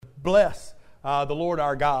bless the Lord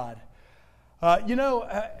our God. I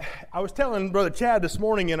was telling Brother Chad this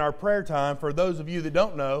morning in our prayer time, for those of you that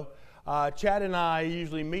don't know, Chad and I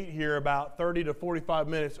usually meet here about 30 to 45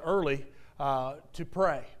 minutes early to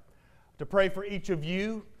pray for each of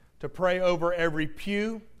you, to pray over every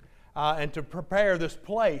pew, and to prepare this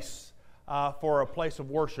place for a place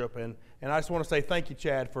of worship. And I just want to say thank you,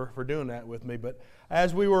 Chad, for doing that with me. But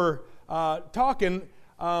as we were talking,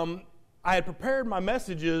 I had prepared my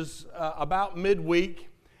messages about midweek,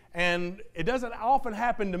 and it doesn't often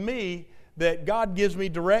happen to me that God gives me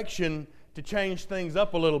direction to change things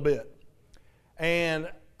up a little bit. And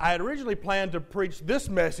I had originally planned to preach this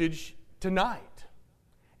message tonight,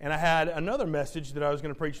 and I had another message that I was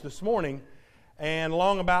going to preach this morning. And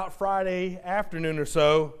along about Friday afternoon or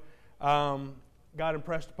so, God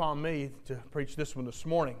impressed upon me to preach this one this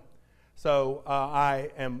morning. So I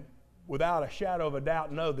am, without a shadow of a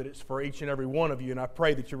doubt, know that it's for each and every one of you, and I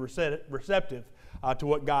pray that you're receptive to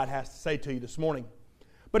what God has to say to you this morning.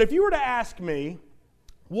 But if you were to ask me,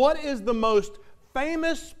 what is the most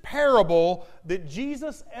famous parable that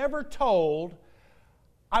Jesus ever told,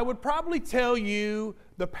 I would probably tell you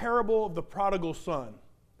the parable of the prodigal son.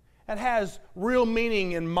 It has real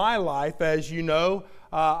meaning in my life, as you know.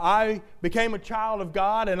 I became a child of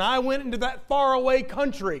God, and I went into that faraway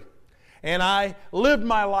country, and I lived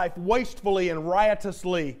my life wastefully and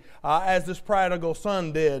riotously, as this prodigal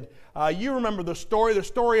son did. You remember the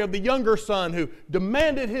story of the younger son who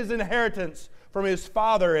demanded his inheritance from his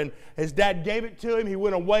father, and his dad gave it to him. He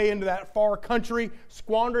went away into that far country,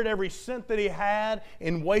 squandered every cent that he had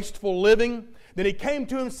in wasteful living. Then he came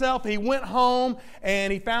to himself, he went home,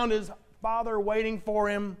 and he found his father waiting for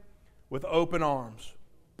him with open arms.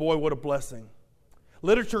 Boy, what a blessing.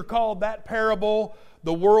 Literature called that parable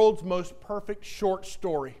the world's most perfect short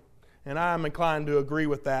story. And I'm inclined to agree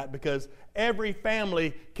with that, because every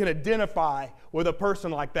family can identify with a person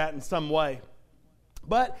like that in some way.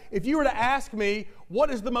 But if you were to ask me, what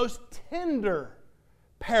is the most tender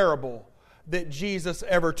parable that Jesus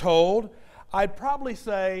ever told, I'd probably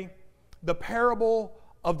say the parable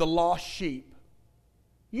of the lost sheep.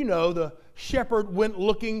 You know, the shepherd went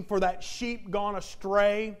looking for that sheep gone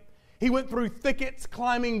astray. He went through thickets,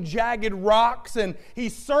 climbing jagged rocks, and he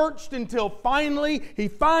searched until finally he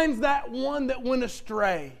finds that one that went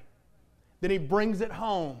astray. Then he brings it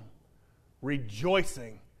home,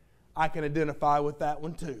 rejoicing. I can identify with that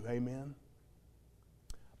one too, amen.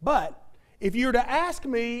 But if you were to ask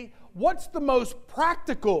me, what's the most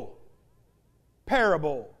practical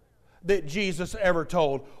parable that Jesus ever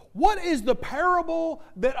told? What is the parable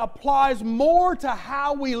that applies more to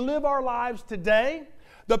how we live our lives today?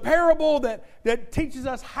 The parable that teaches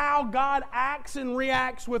us how God acts and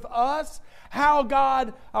reacts with us,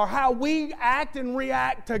 how we act and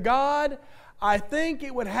react to God. I think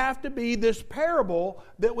it would have to be this parable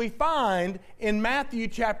that we find in Matthew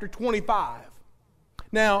chapter 25.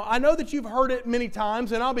 Now, I know that you've heard it many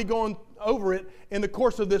times, and I'll be going over it in the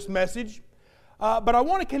course of this message. But I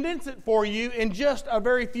want to condense it for you in just a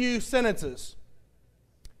very few sentences.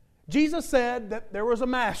 Jesus said that there was a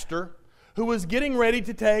master who was getting ready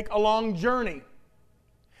to take a long journey.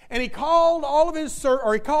 And he called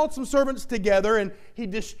some servants together, and he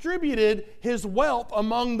distributed his wealth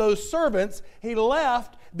among those servants. He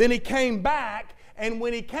left, then he came back, and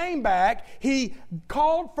when he came back, he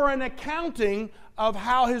called for an accounting of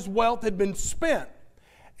how his wealth had been spent.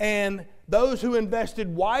 And those who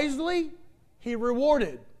invested wisely, he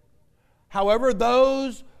rewarded. However,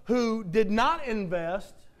 those who did not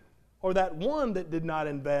invest, or that one that did not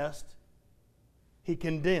invest, he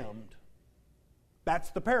condemned.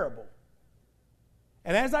 That's the parable.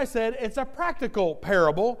 And as I said, it's a practical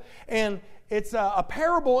parable, and it's a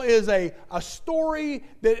parable is a story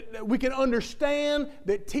that we can understand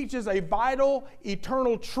that teaches a vital,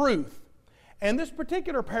 eternal truth. And this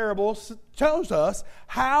particular parable shows us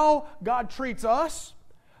how God treats us,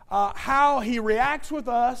 how He reacts with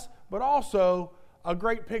us, but also a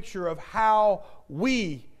great picture of how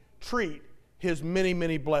we treat His many,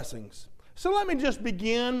 many blessings. So let me just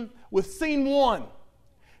begin with scene one.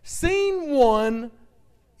 Scene one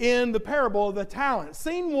in the parable of the talents.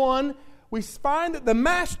 Scene one, we find that the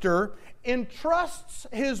master entrusts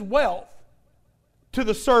his wealth to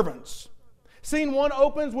the servants. Scene one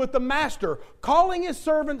opens with the master calling his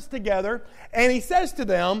servants together, and he says to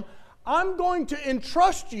them, I'm going to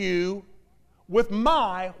entrust you with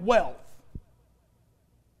my wealth.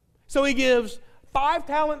 So he gives 5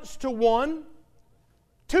 talents to one,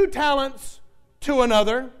 2 talents to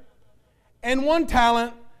another, and 1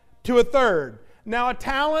 talent to a third. Now, a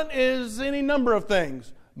talent is any number of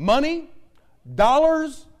things. Money,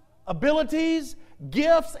 dollars, abilities,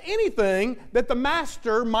 gifts, anything that the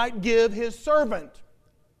master might give his servant.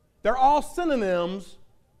 They're all synonyms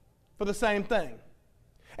for the same thing.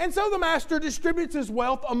 And so the master distributes his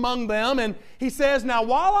wealth among them, and he says, now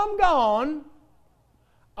while I'm gone,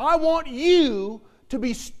 I want you to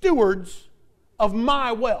be stewards of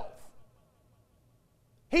my wealth.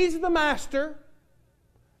 He's the master.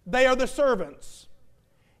 They are the servants.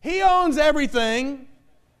 He owns everything.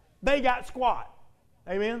 They got squat.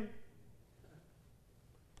 Amen?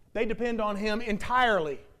 They depend on him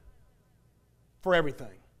entirely for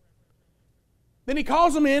everything. Then he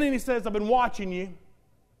calls them in and he says, I've been watching you.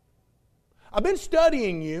 I've been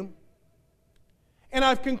studying you. And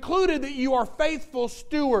I've concluded that you are faithful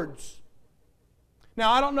stewards.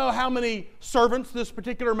 Now, I don't know how many servants this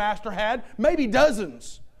particular master had. Maybe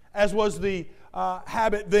dozens, as was the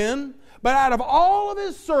habit then. But out of all of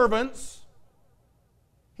his servants,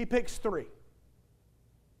 he picks 3.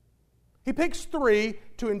 He picks 3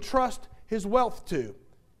 to entrust his wealth to.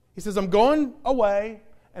 He says, I'm going away,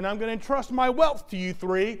 and I'm going to entrust my wealth to you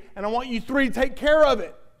 3, and I want you 3 to take care of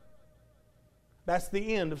it. That's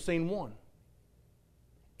the end of scene 1.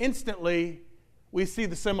 Instantly, we see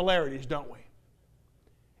the similarities, don't we?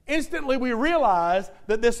 Instantly, we realize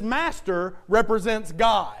that this master represents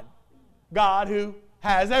God. God who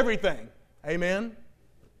has everything. Amen?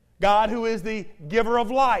 God who is the giver of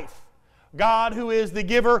life. God who is the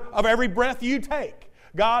giver of every breath you take.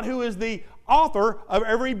 God who is the author of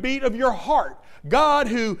every beat of your heart. God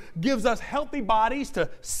who gives us healthy bodies to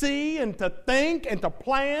see and to think and to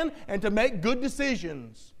plan and to make good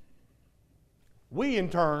decisions. We, in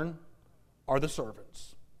turn, are the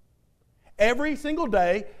servants. Every single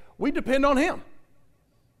day, we depend on Him.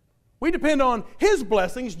 We depend on His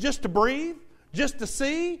blessings just to breathe, just to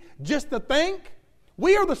see, just to think.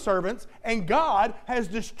 We are the servants, and God has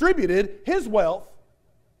distributed His wealth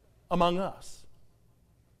among us.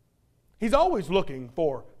 He's always looking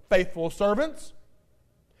for faithful servants.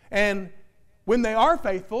 And when they are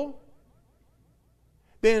faithful,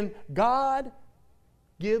 then God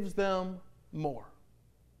gives them more.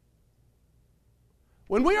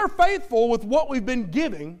 When we are faithful with what we've been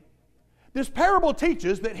giving, this parable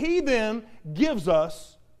teaches that He then gives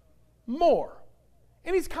us more.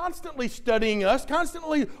 And He's constantly studying us,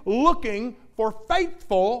 constantly looking for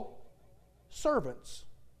faithful servants.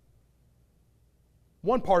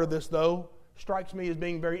 One part of this, though, strikes me as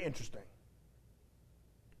being very interesting.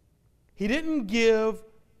 He didn't give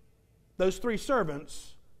those 3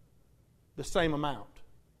 servants the same amount.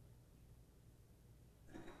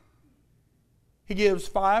 He gives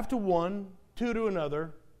 5 to one, 2 to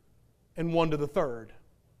another, and 1 to the third.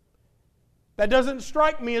 That doesn't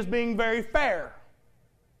strike me as being very fair.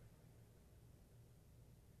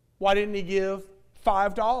 Why didn't He give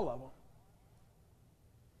 5 to all of them?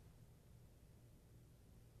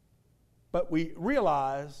 But we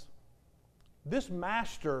realize this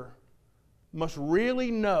master must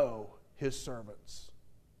really know his servants.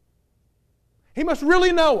 He must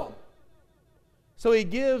really know them. So He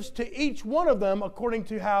gives to each one of them according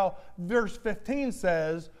to how verse 15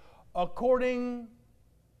 says, according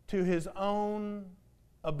to his own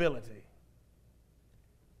ability.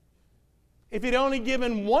 If He'd only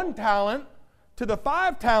given 1 talent to the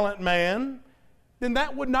 5-talent man, then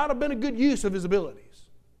that would not have been a good use of his abilities.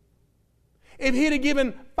 If He'd have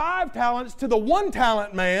given 5 talents to the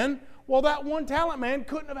 1-talent man, well, that 1-talent man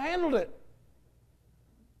couldn't have handled it.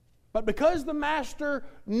 But because the master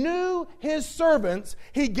knew his servants,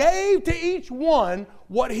 He gave to each one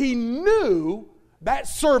what He knew that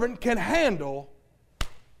servant can handle,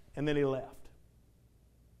 and then He left.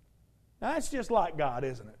 Now, that's just like God,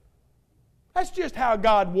 isn't it? That's just how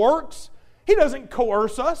God works. He doesn't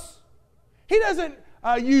coerce us. He doesn't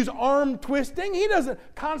use arm twisting. He doesn't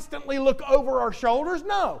constantly look over our shoulders.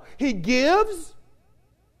 No, He gives,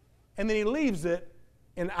 and then He leaves it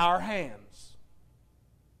in our hands.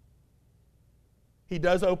 He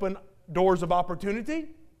does open doors of opportunity.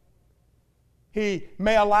 He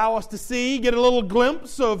may allow us to see, get a little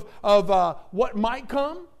glimpse of what might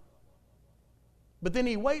come. But then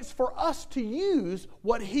He waits for us to use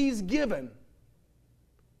what He's given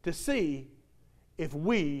to see if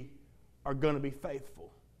we are going to be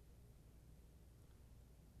faithful.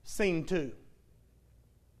 Scene 2.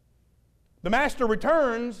 The master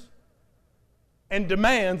returns and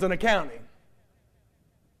demands an accounting.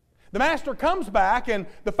 The master comes back, and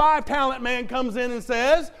the 5-talent man comes in and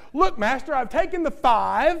says, look, master, I've taken the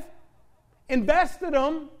 5, invested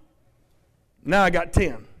them, now I got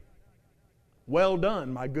 10. Well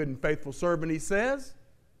done, my good and faithful servant, he says.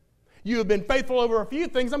 You have been faithful over a few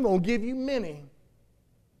things, I'm going to give you many.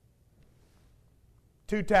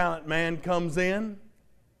 2-talent man comes in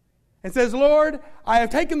and says, Lord, I have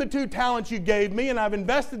taken the 2 talents you gave me and I've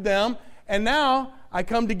invested them, and now I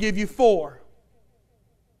come to give you 4.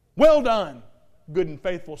 Well done, good and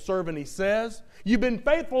faithful servant, he says. You've been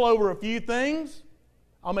faithful over a few things.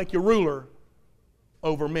 I'll make you ruler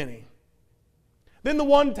over many. Then the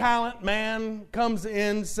 1-talent man comes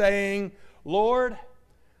in saying, Lord,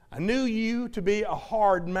 I knew you to be a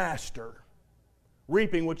hard master,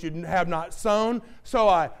 reaping what you have not sown, so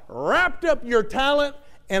I wrapped up your talent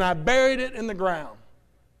and I buried it in the ground.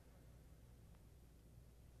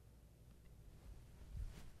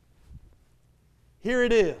 Here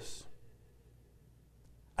it is.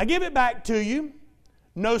 I give it back to you.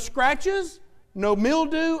 No scratches, no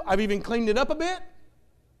mildew. I've even cleaned it up a bit.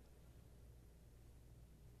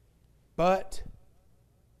 But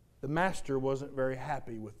the master wasn't very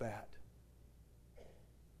happy with that.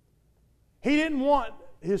 He didn't want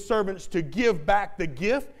his servants to give back the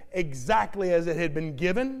gift exactly as it had been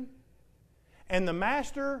given. And the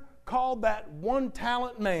master called that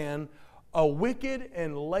 1-talent man a wicked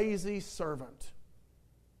and lazy servant.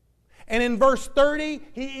 And in verse 30,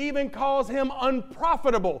 he even calls him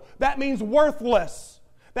unprofitable. That means worthless.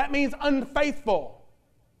 That means unfaithful.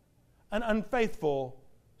 An unfaithful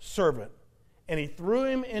servant. And he threw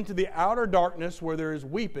him into the outer darkness where there is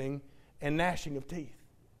weeping and gnashing of teeth.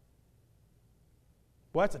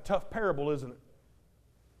 Well, that's a tough parable, isn't it?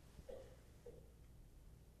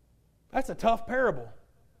 That's a tough parable.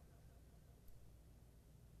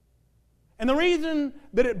 And the reason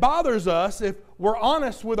that it bothers us, if we're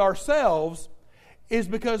honest with ourselves, is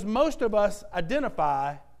because most of us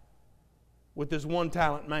identify with this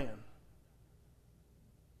 1-talent man.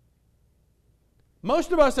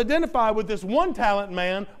 Most of us identify with this 1-talent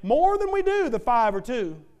man more than we do the 5 or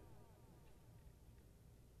 2.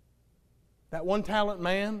 That 1-talent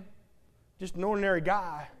man, just an ordinary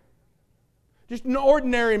guy. Just an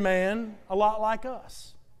ordinary man, a lot like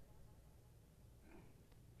us.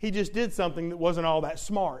 He just did something that wasn't all that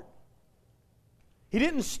smart. He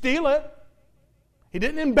didn't steal it. He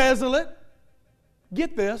didn't embezzle it.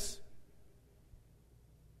 Get this.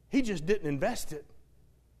 He just didn't invest it.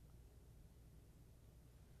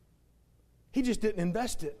 He just didn't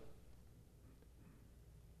invest it.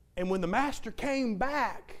 And when the master came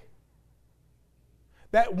back,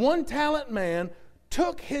 that 1-talent man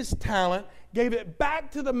took his talent, gave it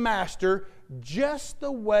back to the master just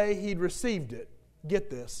the way he'd received it. Get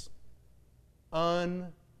this.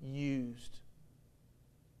 Unused.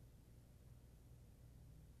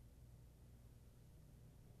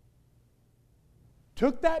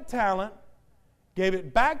 Took that talent, gave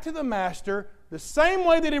it back to the master the same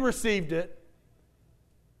way that he received it,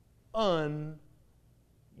 unused.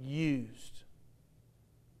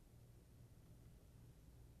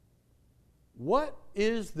 What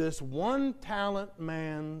is this 1-talent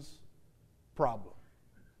man's problem?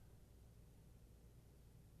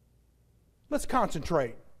 Let's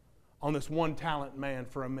concentrate on this 1-talent man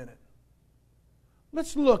for a minute.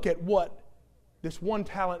 Let's look at what this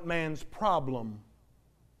 1-talent man's problem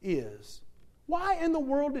is. Why in the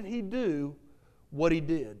world did he do what he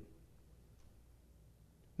did?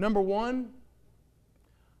 Number one,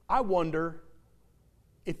 I wonder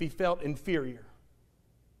if he felt inferior.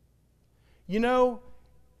 You know,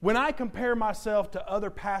 when I compare myself to other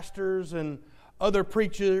pastors and other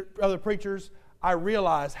preachers, I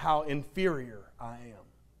realize how inferior I am.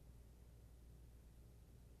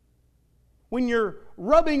 When you're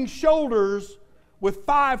rubbing shoulders with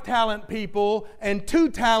 5-talent people and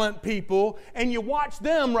 2-talent people, and you watch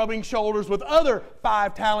them rubbing shoulders with other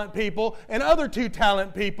 5-talent people and other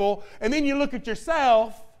 2-talent people, and then you look at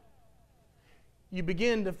yourself, you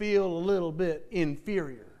begin to feel a little bit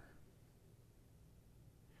inferior.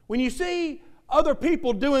 When you see other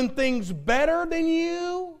people doing things better than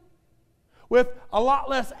you, with a lot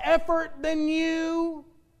less effort than you,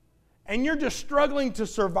 and you're just struggling to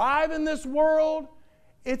survive in this world,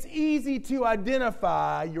 it's easy to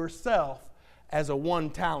identify yourself as a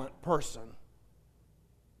 1-talent person.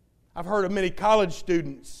 I've heard of many college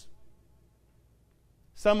students,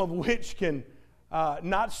 some of which can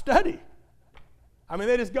not study. I mean,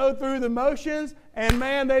 they just go through the motions, and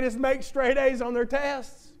man, they just make straight A's on their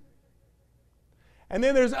tests. And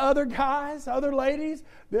then there's other guys, other ladies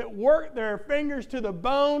that work their fingers to the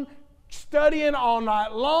bone, studying all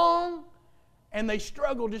night long, and they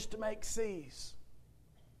struggle just to make C's.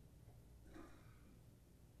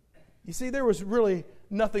 You see, there was really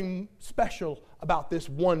nothing special about this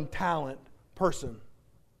 1-talent person.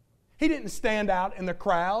 He didn't stand out in the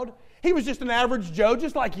crowd. He was just an average Joe,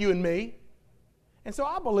 just like you and me. And so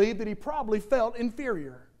I believe that he probably felt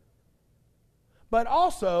inferior. But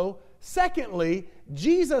also, secondly,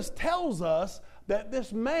 Jesus tells us that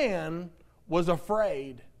this man was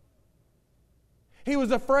afraid. He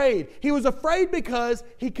was afraid. He was afraid because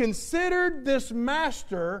he considered this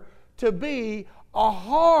master to be a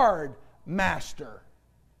hard master.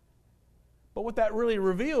 But what that really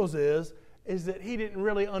reveals is that he didn't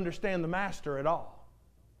really understand the master at all.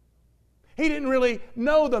 He didn't really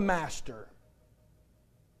know the master.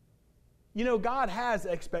 You know, God has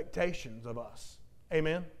expectations of us.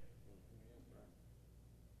 Amen?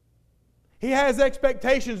 He has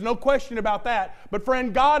expectations, no question about that. But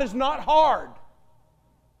friend, God is not hard.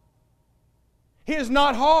 He is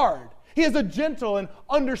not hard. He is a gentle and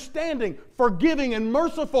understanding, forgiving and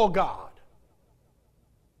merciful God.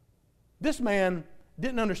 This man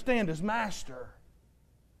didn't understand his master.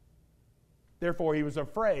 Therefore, he was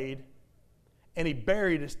afraid, and he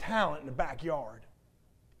buried his talent in the backyard.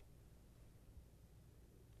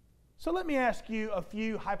 So let me ask you a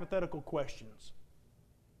few hypothetical questions.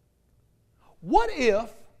 What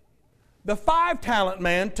if the 5-talent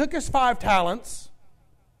man took his 5 talents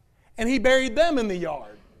and he buried them in the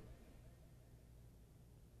yard?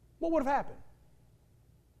 What would have happened?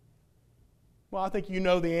 Well, I think you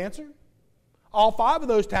know the answer. All 5 of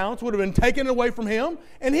those talents would have been taken away from him,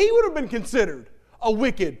 and he would have been considered a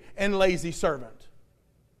wicked and lazy servant.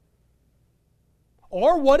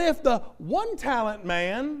 Or what if the 1-talent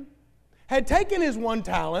man had taken his 1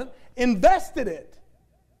 talent, invested it?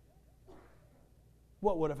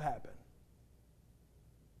 What would have happened?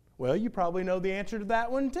 Well, you probably know the answer to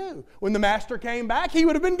that one too. When the master came back, he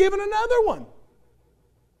would have been given another one,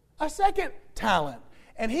 a 2nd talent,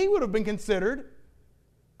 and he would have been considered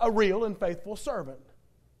a real and faithful servant.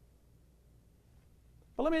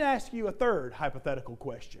 But let me ask you a 3rd hypothetical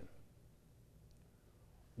question.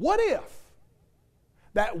 What if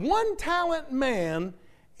that 1-talent man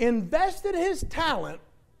invested his talent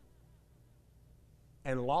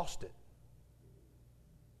and lost it?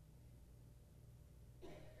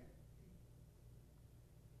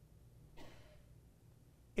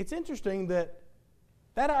 It's interesting that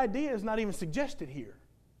idea is not even suggested here.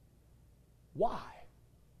 Why?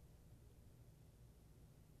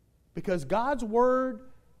 Because God's Word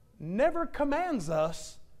never commands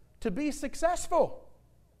us to be successful.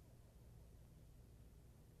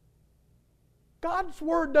 God's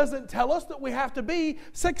Word doesn't tell us that we have to be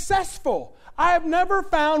successful. I have never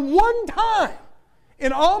found one time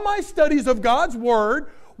in all my studies of God's Word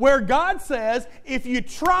where God says, if you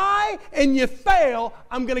try and you fail,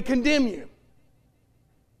 I'm going to condemn you.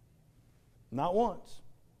 Not once.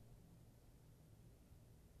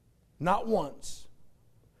 Not once.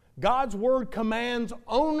 God's Word commands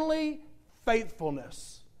only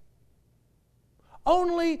faithfulness.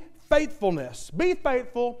 Only faithfulness. Be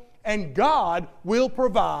faithful, and God will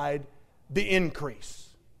provide the increase.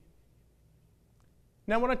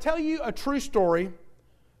 Now, when I tell you a true story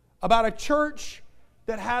about a church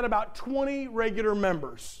that had about 20 regular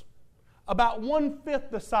members, about 1/5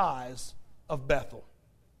 the size of Bethel.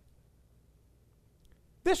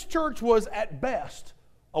 This church was at best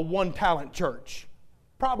a 1-talent church,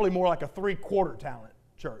 probably more like a 3/4 talent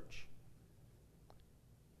church.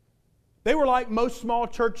 They were like most small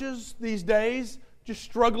churches these days, just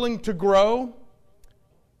struggling to grow.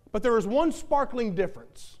 But there was one sparkling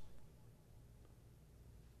difference.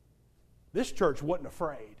 This church wasn't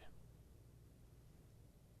afraid.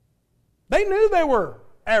 They knew they were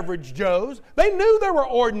average Joes. They knew they were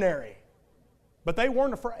ordinary. But they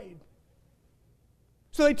weren't afraid.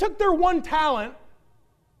 So they took their 1 talent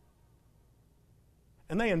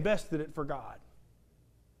and they invested it for God.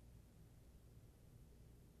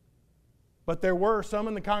 But there were some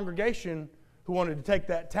in the congregation who wanted to take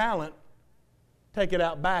that talent, take it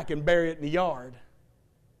out back and bury it in the yard.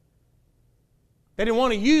 They didn't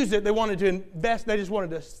want to use it. They wanted to invest. They just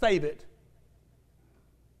wanted to save it.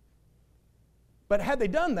 But had they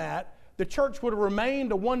done that, the church would have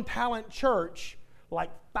remained a 1-talent church like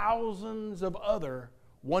thousands of other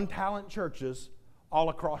 1-talent churches all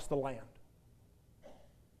across the land.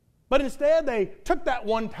 But instead, they took that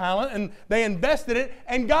 1 talent and they invested it,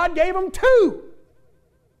 and God gave them 2.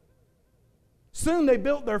 Soon they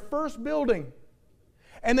built their first building,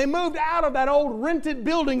 and they moved out of that old rented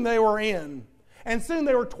building they were in, and soon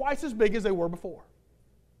they were twice as big as they were before.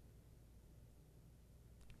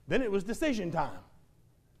 Then it was decision time.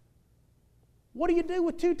 What do you do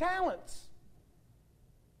with 2 talents?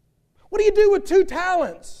 What do you do with 2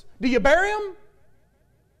 talents? Do you bury them?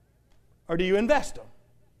 Or do you invest them?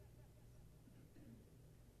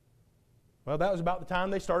 Well, that was about the time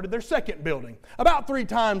they started their second building. About 3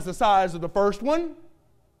 times the size of the first one.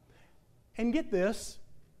 And get this,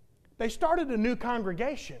 they started a new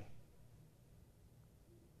congregation.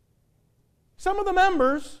 Some of the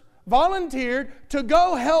members volunteered to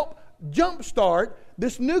go help jumpstart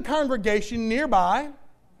this new congregation nearby.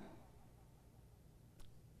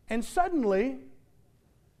 And suddenly,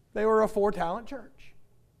 they were a 4-talent church.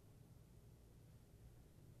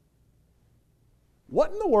 What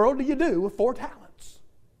in the world do you do with 4 talents?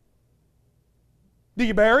 Do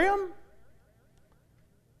you bury them?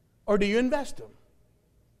 Or do you invest them?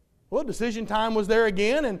 Well, decision time was there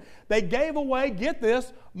again, and they gave away, get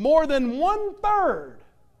this, more than 1/3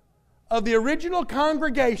 of the original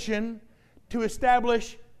congregation to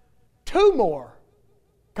establish 2 more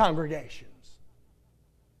congregations.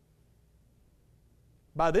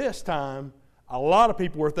 By this time, a lot of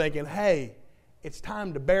people were thinking, hey, it's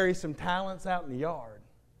time to bury some talents out in the yard.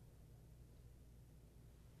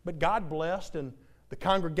 But God blessed, and the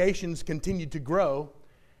congregations continued to grow,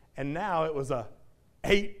 and now it was a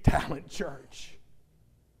 8-talent church.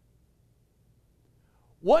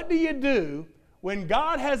 What do you do when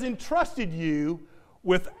God has entrusted you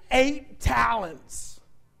with 8 talents?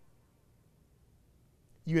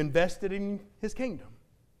 You invested in His kingdom.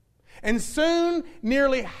 And soon,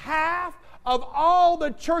 nearly half of all the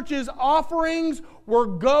church's offerings were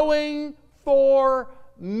going for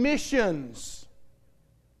missions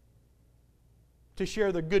to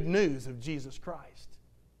share the good news of Jesus Christ.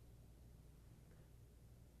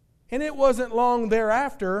 And it wasn't long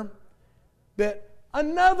thereafter that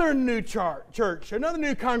another new church, another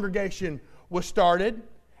new congregation was started,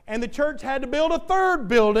 and the church had to build a 3rd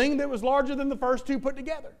building that was larger than the first 2 put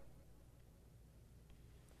together.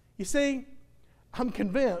 You see, I'm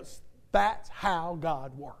convinced that's how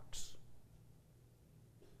God works.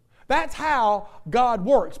 That's how God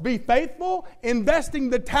works. Be faithful, investing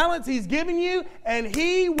the talents He's given you, and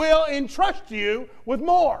He will entrust you with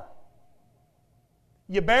more.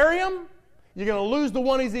 You bury them, you're going to lose the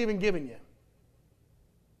one He's even given you.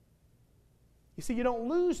 You see, you don't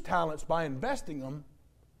lose talents by investing them.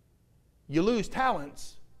 You lose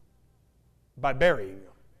talents by burying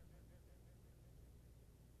them.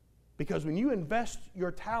 Because when you invest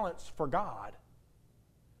your talents for God,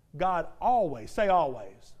 God always, say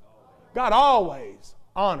always, God always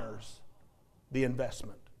honors the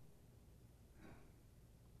investment.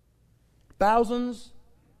 Thousands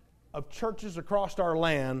of churches across our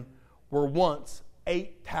land were once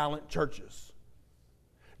 8-talent churches.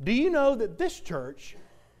 Do you know that this church,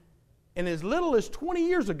 in as little as 20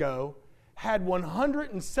 years ago, had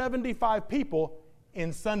 175 people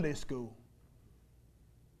in Sunday school?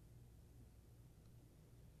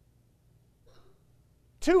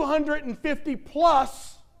 $250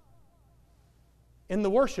 plus in the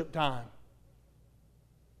worship time.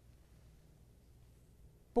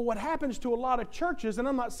 But what happens to a lot of churches, and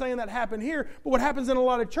I'm not saying that happened here, but what happens in a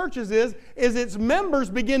lot of churches is its members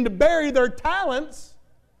begin to bury their talents,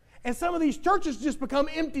 and some of these churches just become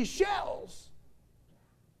empty shells.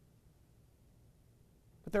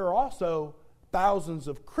 But there are also thousands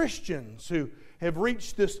of Christians who have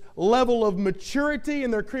reached this level of maturity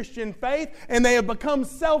in their Christian faith, and they have become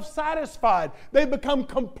self-satisfied. They've become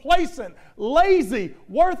complacent, lazy,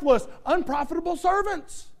 worthless, unprofitable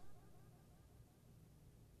servants.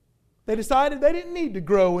 They decided they didn't need to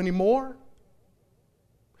grow anymore.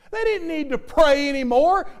 They didn't need to pray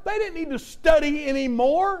anymore. They didn't need to study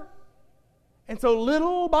anymore. And so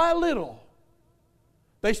little by little,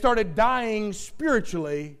 they started dying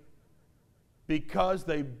spiritually because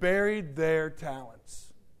they buried their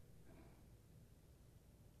talents.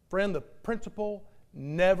 Friend, the principle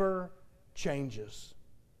never changes.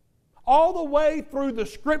 All the way through the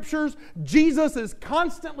Scriptures, Jesus is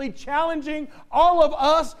constantly challenging all of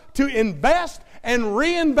us to invest and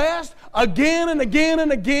reinvest again and again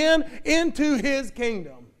and again into His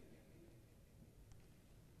kingdom.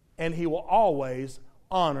 And He will always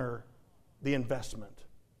honor the investment.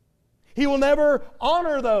 He will never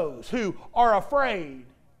honor those who are afraid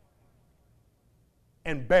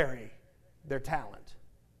and bury their talent.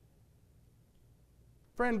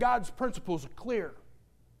 Friend, God's principles are clear.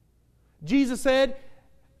 Jesus said,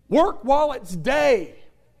 work while it's day,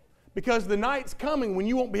 because the night's coming when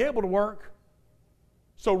you won't be able to work.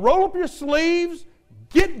 So roll up your sleeves,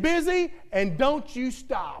 get busy, and don't you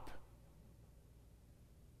stop.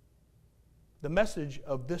 The message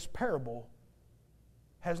of this parable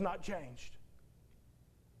has not changed.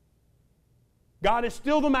 God is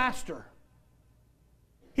still the master.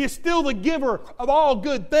 He is still the giver of all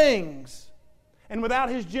good things. And without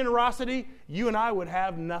His generosity, you and I would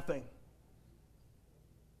have nothing.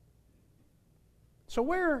 So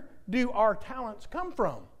where do our talents come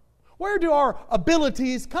from? Where do our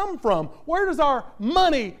abilities come from? Where does our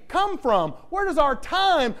money come from? Where does our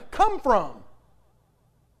time come from?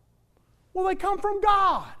 Well, they come from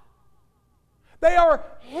God. They are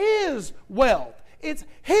His wealth. It's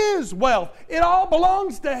His wealth. It all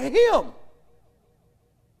belongs to Him.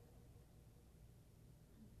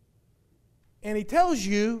 And He tells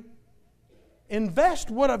you, invest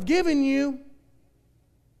what I've given you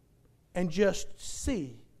and just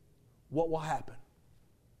see what will happen.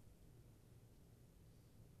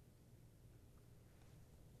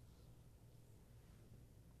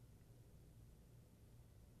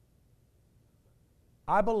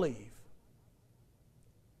 I believe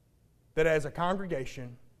that as a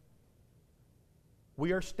congregation,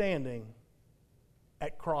 we are standing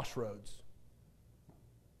at crossroads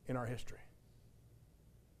in our history.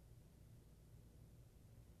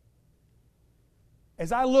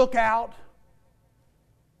 As I look out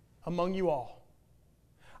among you all,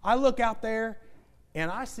 I look out there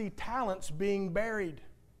and I see talents being buried.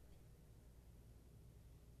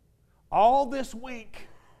 All this week,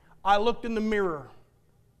 I looked in the mirror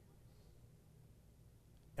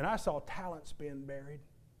and I saw talents being buried.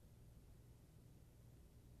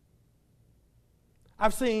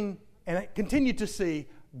 I've seen, and I continue to see,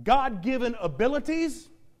 God-given abilities,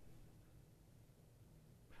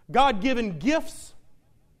 God-given gifts,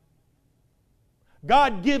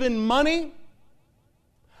 God-given money,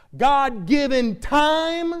 God-given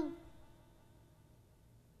time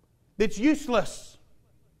that's useless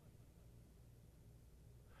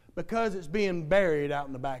because it's being buried out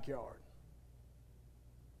in the backyard.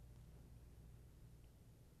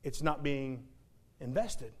 It's not being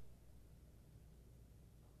invested.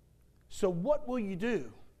 So what will you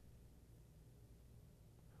do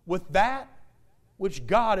with that which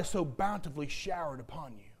God has so bountifully showered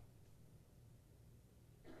upon you?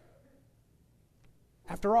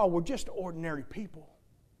 After all, we're just ordinary people.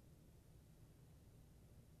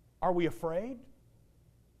 Are we afraid?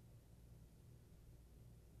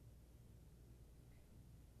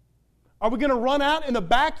 Are we going to run out in the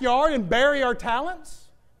backyard and bury our talents?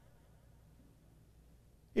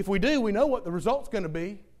 If we do, we know what the result's going to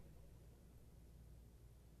be.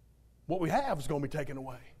 What we have is going to be taken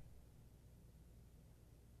away.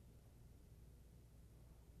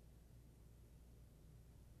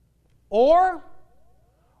 Or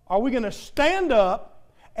are we going to stand up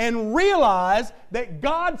and realize that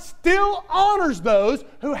God still honors those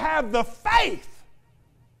who have the faith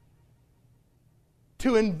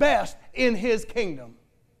to invest in His kingdom?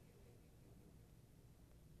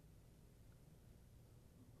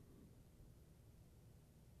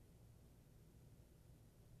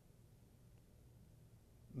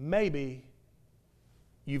 Maybe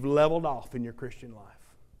you've leveled off in your Christian life.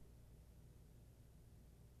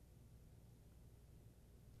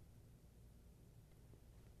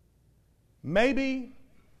 Maybe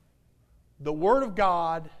the Word of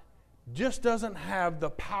God just doesn't have the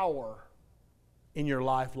power in your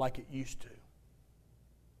life like it used to.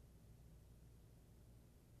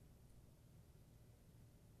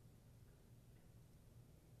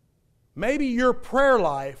 Maybe your prayer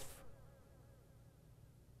life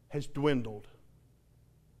has dwindled.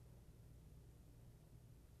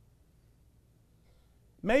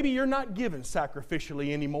 Maybe you're not giving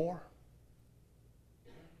sacrificially anymore.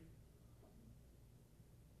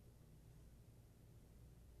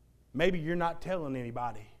 Maybe you're not telling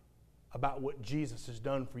anybody about what Jesus has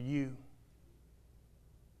done for you.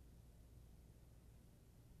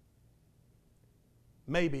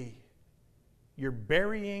 Maybe you're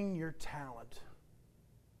burying your talent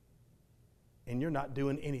and you're not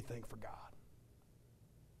doing anything for God.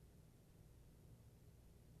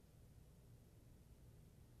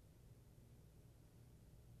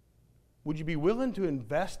 Would you be willing to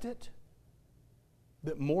invest it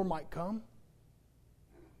that more might come?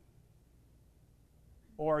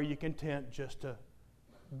 Or are you content just to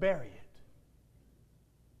bury it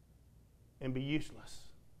and be useless?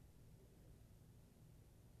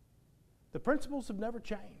 The principles have never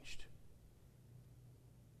changed.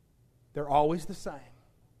 They're always the same.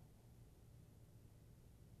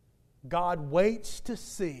 God waits to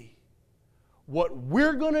see what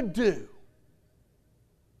we're going to do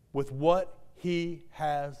with what He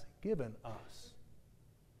has given us.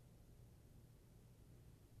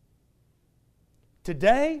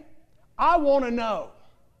 Today, I want to know.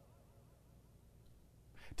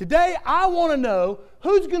 Today, I want to know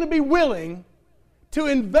who's going to be willing to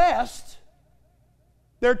invest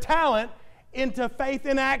their talent into Faith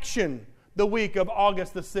in Action the week of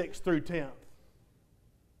August the 6th through 10th.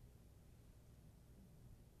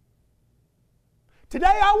 Today,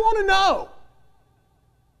 I want to know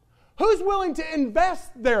Who's willing to invest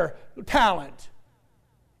their talent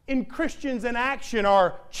in Christians in Action,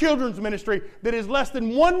 our children's ministry that is less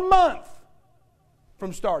than 1 month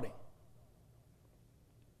from starting?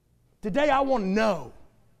 Today I want to know.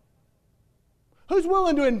 Who's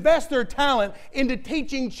willing to invest their talent into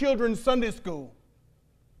teaching children Sunday school?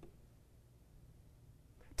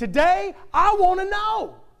 Today I want to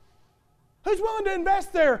know. Who's willing to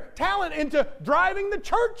invest their talent into driving the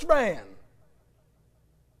church van?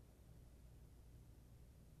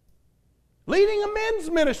 Leading a men's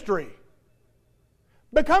ministry?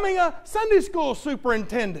 Becoming a Sunday school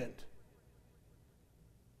superintendent?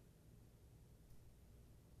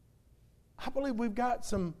 I believe we've got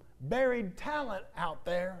some buried talent out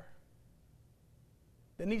there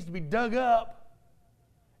that needs to be dug up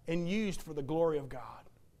and used for the glory of God.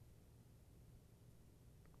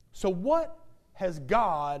 So what has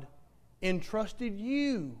God entrusted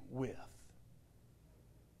you with?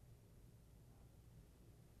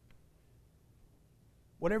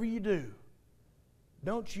 Whatever you do,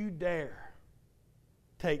 don't you dare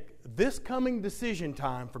take this coming decision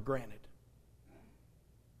time for granted.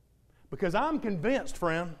 Because I'm convinced,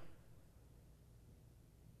 friend,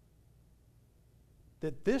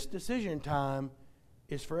 that this decision time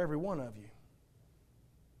is for every one of you.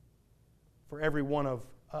 For every one of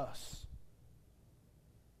us.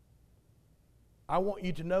 I want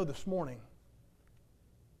you to know this morning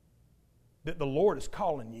that the Lord is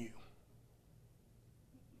calling you.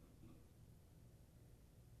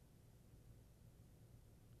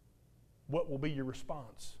 What will be your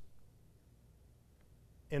response?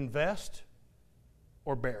 Invest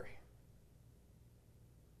or bury?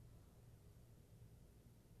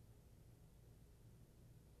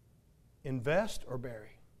 Invest or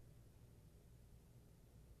bury?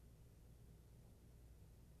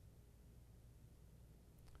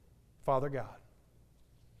 Father God,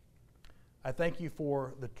 I thank you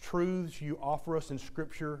for the truths you offer us in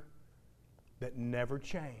Scripture that never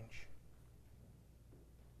change.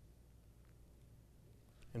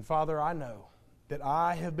 And Father, I know that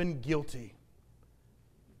I have been guilty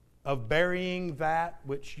of burying that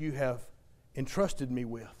which you have entrusted me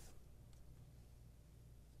with.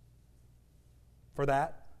 For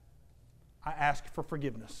that, I ask for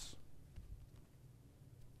forgiveness.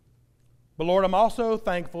 But Lord, I'm also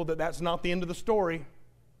thankful that that's not the end of the story,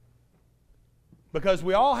 because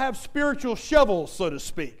we all have spiritual shovels, so to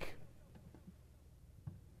speak.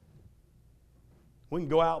 We can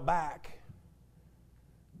go out back.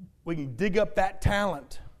 We can dig up that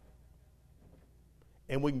talent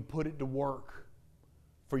and we can put it to work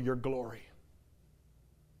for your glory.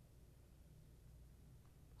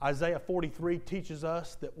 Isaiah 43 teaches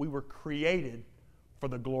us that we were created for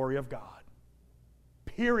the glory of God.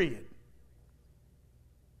 Period.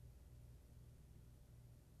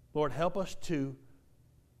 Lord, help us to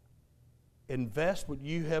invest what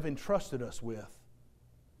you have entrusted us with,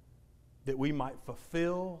 that we might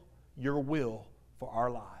fulfill your will for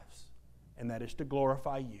our lives, and that is to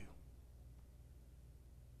glorify you.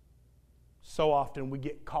 So often we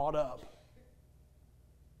get caught up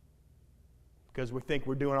because we think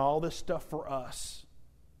we're doing all this stuff for us.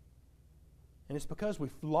 And it's because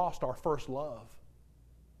we've lost our first love.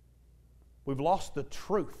 We've lost the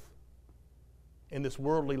truth in this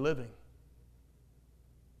worldly living.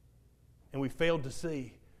 And we failed to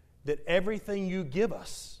see that everything you give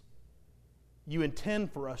us, you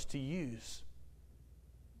intend for us to use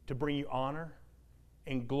to bring you honor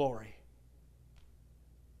and glory.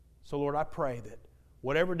 So, Lord, I pray that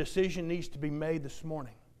whatever decision needs to be made this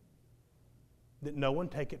morning, that no one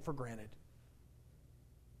take it for granted,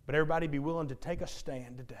 but everybody be willing to take a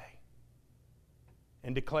stand today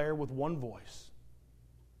and declare with one voice,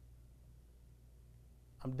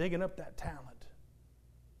 I'm digging up that talent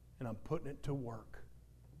and I'm putting it to work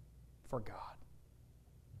for God.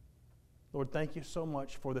 Lord, thank you so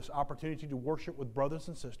much for this opportunity to worship with brothers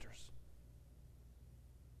and sisters.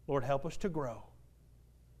 Lord, help us to grow,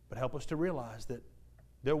 but help us to realize that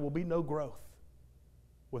there will be no growth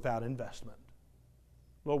without investment.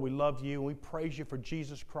 Lord, we love you and we praise you for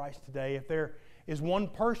Jesus Christ today. If there is one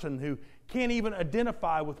person who can't even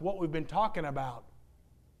identify with what we've been talking about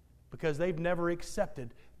because they've never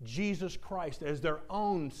accepted Jesus Christ as their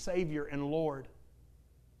own Savior and Lord,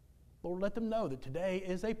 Lord, let them know that today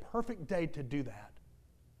is a perfect day to do that.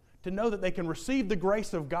 To know that they can receive the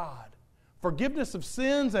grace of God, forgiveness of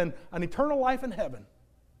sins, and an eternal life in heaven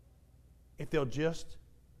if they'll just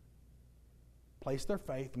place their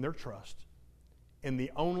faith and their trust in the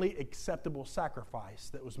only acceptable sacrifice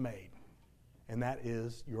that was made, and that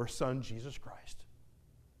is your Son, Jesus Christ.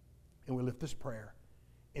 And we lift this prayer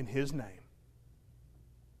in His name.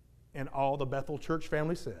 And all the Bethel Church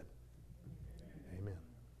family said,